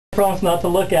Promise not to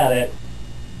look at it.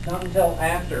 Not until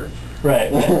after.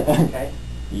 Right. Okay.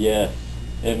 Yes.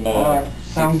 And Alright,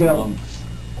 sound good.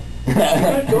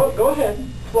 Go ahead.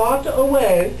 Plot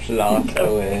away. Plot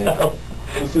away.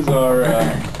 This is our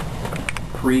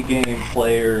pre-game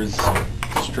players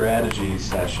strategy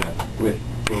session with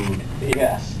food.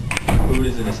 Yes. Food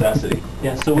is a necessity.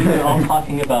 Yeah, so we were all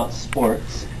talking about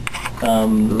sports.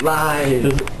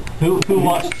 Live. Who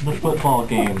watched the football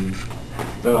game?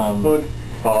 Football.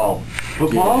 Football?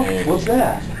 Yeah. What's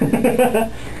that?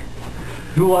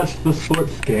 Who watched the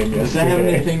sports game yesterday? Does that have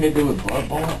anything to do with Blood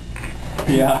Bowl?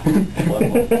 Yeah.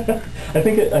 Blood Bowl. I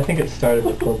think it started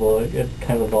with Blood Bowl. It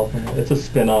kind of evolved from it. It's a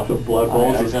spin-off of Blood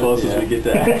Bowl is as close as we get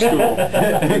to actual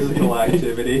physical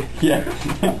activity. Yeah.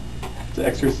 To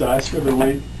exercise for the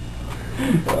week.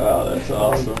 Wow, that's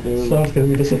awesome. Someone's going to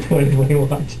be disappointed when he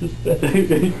watches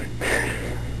that.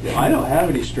 I don't have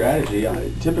any strategy.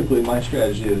 Typically my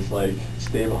strategy is like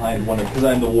stay behind one of, because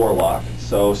I'm the warlock,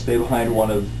 so stay behind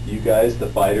one of you guys, the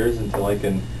fighters, until I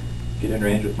can get in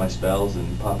range with my spells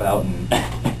and pop out and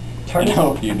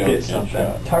Tarvis, you hit something.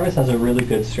 Tarvis has a really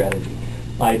good strategy.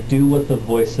 I do what the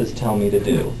voices tell me to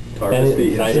do. Tarvis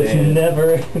and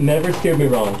it's never steered me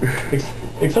wrong.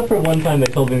 Except for one time they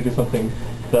told me to do something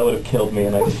that would have killed me,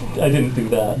 and I didn't do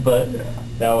that. But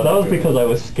that was because I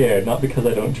was scared, not because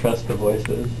I don't trust the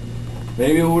voices.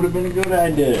 Maybe it would have been a good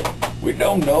idea. We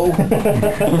don't know.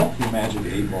 Magic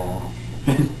 8-ball.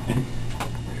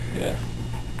 Yeah.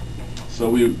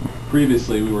 So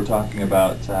previously we were talking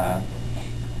about,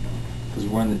 because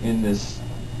we're in this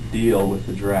deal with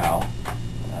the drow,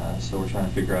 so we're trying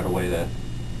to figure out a way to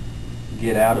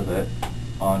get out of it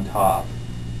on top,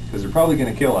 because they're probably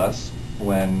going to kill us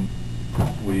when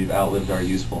we've outlived our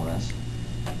usefulness.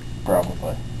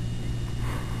 Probably.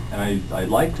 And I'd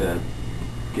like to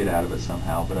get out of it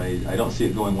somehow, but I don't see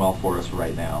it going well for us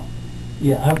right now.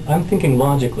 Yeah, I'm thinking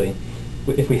logically.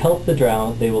 If we help the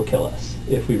drow, they will kill us.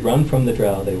 If we run from the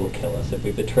drow, they will kill us. If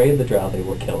we betray the drow, they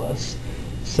will kill us.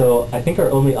 So I think our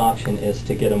only option is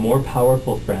to get a more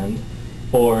powerful friend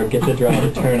or get the drow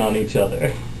to turn on each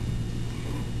other.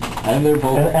 And they're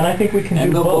both. And I think we can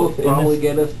do both. Both probably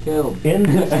get us killed. In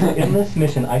this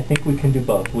mission, I think we can do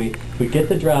both. We get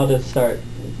the drow to start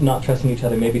not trusting each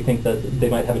other, maybe think that they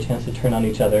might have a chance to turn on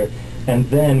each other, and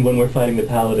then when we're fighting the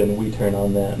paladin, we turn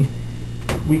on them.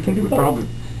 We can do both. Probably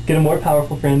get a more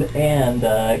powerful friend and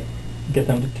get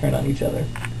them to turn on each other.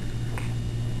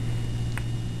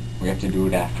 We have to do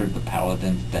it after the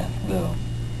paladin's death, though.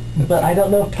 But I don't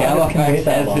know if Tarvis can wait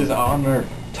that long. his honor.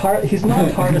 He's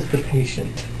not Tarvis the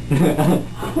patient.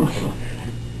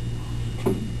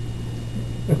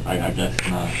 I guess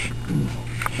not.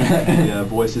 Yeah,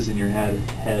 voices in your head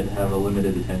have a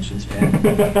limited attention span.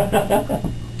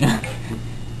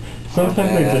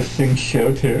 Sometimes they just sing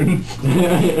show tunes.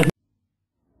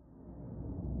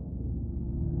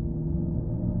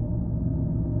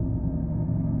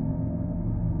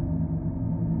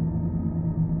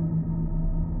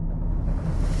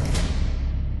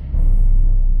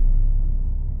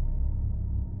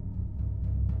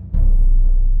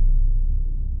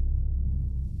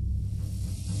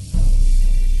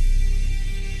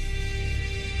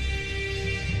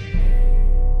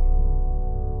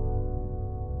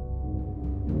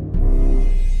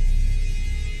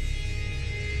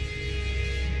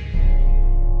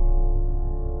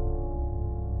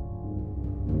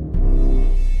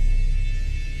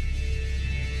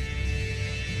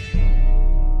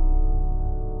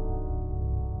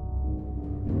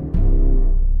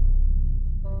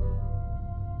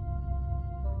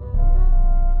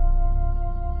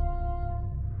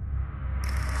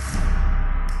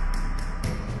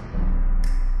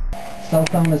 Cell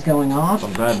phone is going off.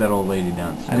 I'm glad that old lady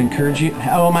downstairs. I'd encourage you.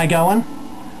 Oh, am I going?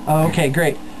 Oh, okay,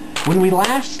 great. When we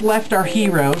last left our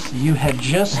heroes, you had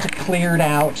just cleared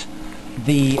out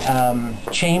the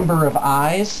Chamber of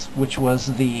Eyes, which was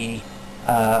the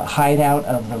hideout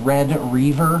of the Red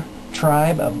Reaver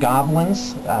tribe of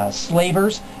goblins,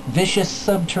 slavers, vicious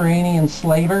subterranean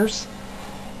slavers,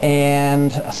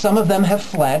 and some of them have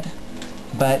fled,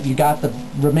 but you got the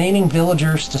remaining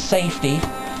villagers to safety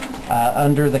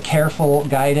under the careful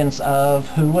guidance of,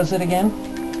 who was it again?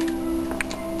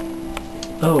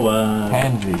 Oh,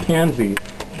 Pansy.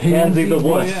 Pansy the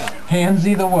Wuss.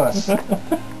 Pansy the Wuss.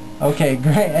 Okay,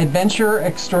 great. Adventure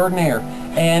extraordinaire.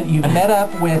 And you've met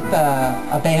up with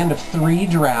a band of 3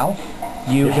 drow.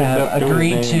 You have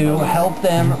agreed to help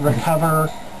them recover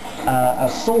a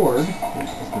sword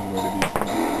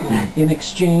in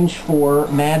exchange for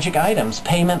magic items,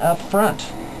 payment up front.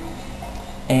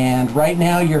 And right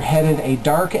now you're headed a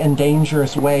dark and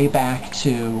dangerous way back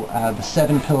to the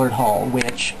 7-pillared hall,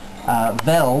 which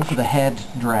Velv, the head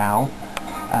drow,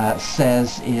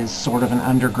 says is sort of an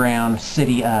underground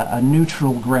city, a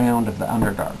neutral ground of the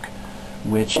Underdark,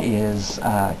 which is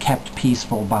kept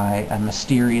peaceful by a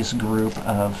mysterious group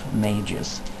of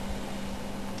mages.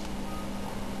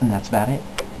 And that's about it.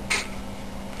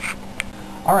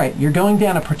 Alright, you're going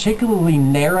down a particularly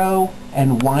narrow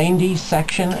and windy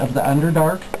section of the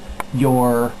Underdark.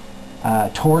 Your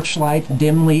torchlight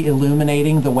dimly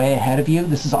illuminating the way ahead of you.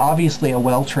 This is obviously a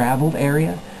well-traveled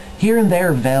area. Here and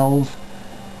there, Velv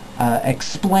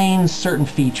explains certain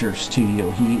features to you.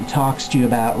 He talks to you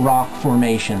about rock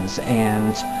formations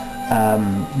and,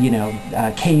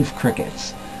 cave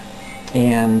crickets.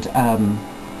 And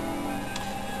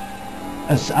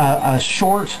a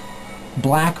short,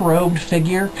 black-robed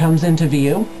figure comes into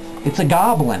view. It's a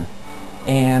goblin,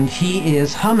 and he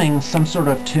is humming some sort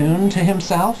of tune to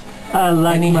himself. I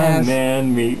like my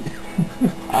man meat.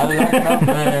 I like my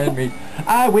man meat.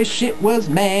 I wish it was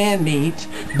man meat,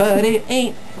 but it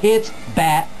ain't. It's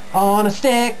bat on a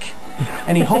stick.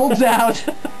 And he holds out,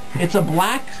 it's a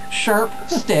black, sharp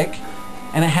stick,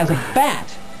 and it has a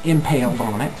bat impaled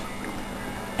on it.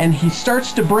 And he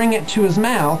starts to bring it to his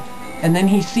mouth, and then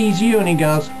he sees you and he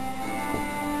goes,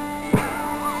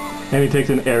 And he takes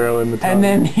an arrow in the tongue. and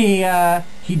then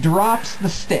he drops the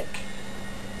stick.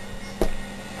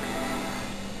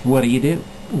 What do you do?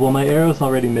 Well, my arrow's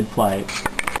already mid-flight.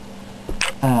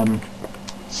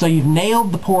 So you've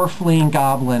nailed the poor fleeing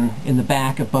goblin in the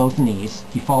back of both knees.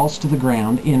 He falls to the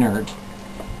ground, inert.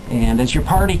 And as your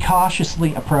party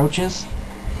cautiously approaches,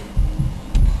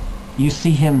 you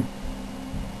see him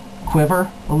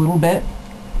quiver a little bit.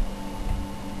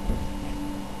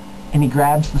 And he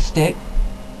grabs the stick.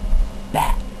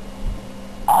 That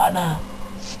on a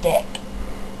stick.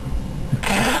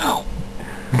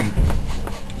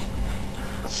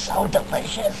 So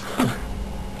delicious.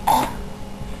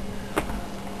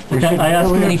 I asked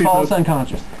him And if he he's falls okay.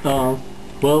 unconscious. Oh,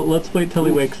 well, let's wait till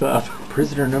he wakes up.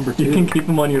 Prisoner number 2. You can keep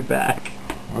him on your back.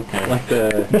 Okay. Like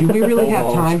the... Do we really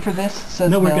have time for this?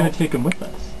 Says No, we're Mel. going to take him with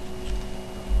us.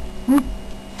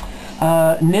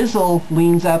 Nizzle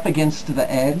leans up against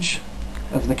the edge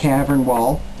of the cavern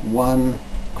wall, one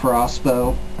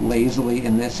crossbow lazily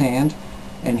in this hand,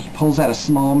 and he pulls out a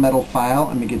small metal file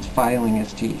and begins filing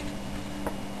his teeth.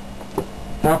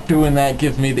 Not doing that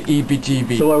gives me the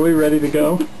EBGB. So are we ready to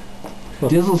go?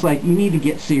 Dizzle's like, you need to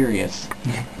get serious.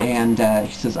 And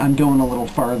he says, I'm going a little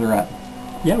farther up.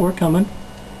 Yeah, we're coming.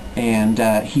 And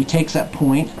he takes up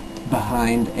point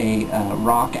behind a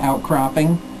rock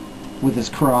outcropping with his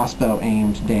crossbow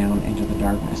aimed down into the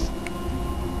darkness.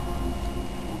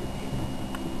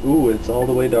 Ooh, it's all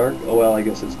the way dark? Oh, well, I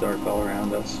guess it's dark all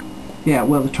around us. Yeah,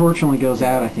 well, the torch only goes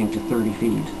out, I think, to 30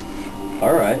 feet.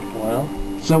 All right, well...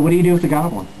 So what do you do with the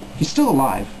goblin? He's still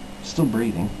alive, still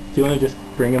breathing. Do you want to just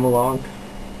bring him along?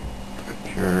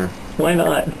 Sure. Why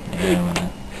not? Yeah, why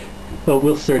not? Well,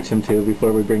 we'll search him, too,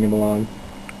 before we bring him along.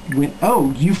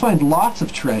 Oh, you find lots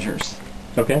of treasures.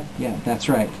 Okay? Yeah, that's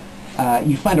right.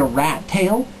 You find a rat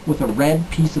tail with a red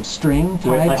piece of string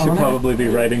tied I should on probably be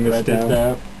writing this down.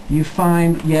 it. You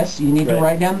find, yes, you need to Right.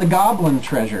 write down the goblin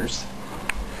treasures.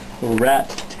 Rat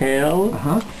tail,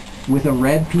 Uh-huh. With a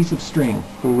red piece of string.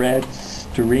 red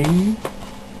string,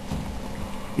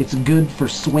 It's good for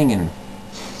swinging.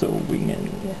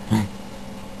 swinging.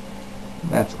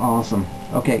 That's awesome.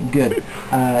 Okay, good.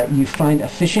 You find a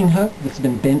fishing hook that's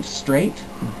been bent straight.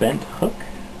 Bent hook?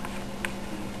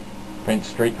 Bent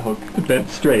straight hook. Bent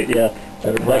straight, yeah.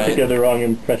 I would like to Right. get the wrong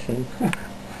impression.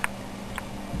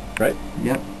 Right?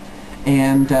 Yep.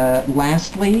 And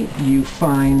lastly, you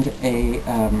find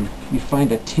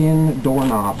a tin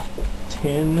doorknob.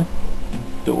 Tin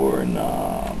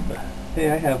doorknob. Hey,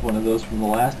 I have one of those from the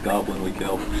last goblin we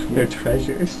killed. They're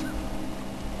treasures.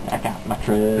 I got my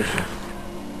treasure.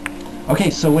 Okay,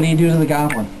 so what do you do to the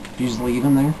goblin? Do you just leave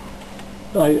him there?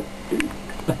 I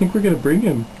think we're gonna bring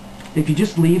him. If you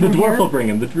just leave The him dwarf here, will bring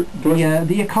him. The dwarf.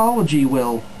 the ecology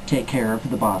will take care of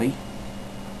the body.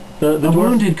 The A dwarf.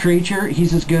 wounded creature,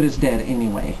 he's as good as dead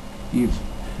anyway. You've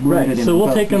wounded Right. him. So we'll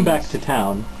both take him knees. back to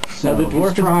town. So the his dwarf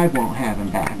is- tribe won't have him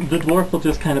back. The dwarf will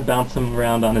just kind of bounce him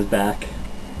around on his back.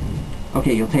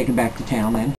 Okay, you'll take him back to town then.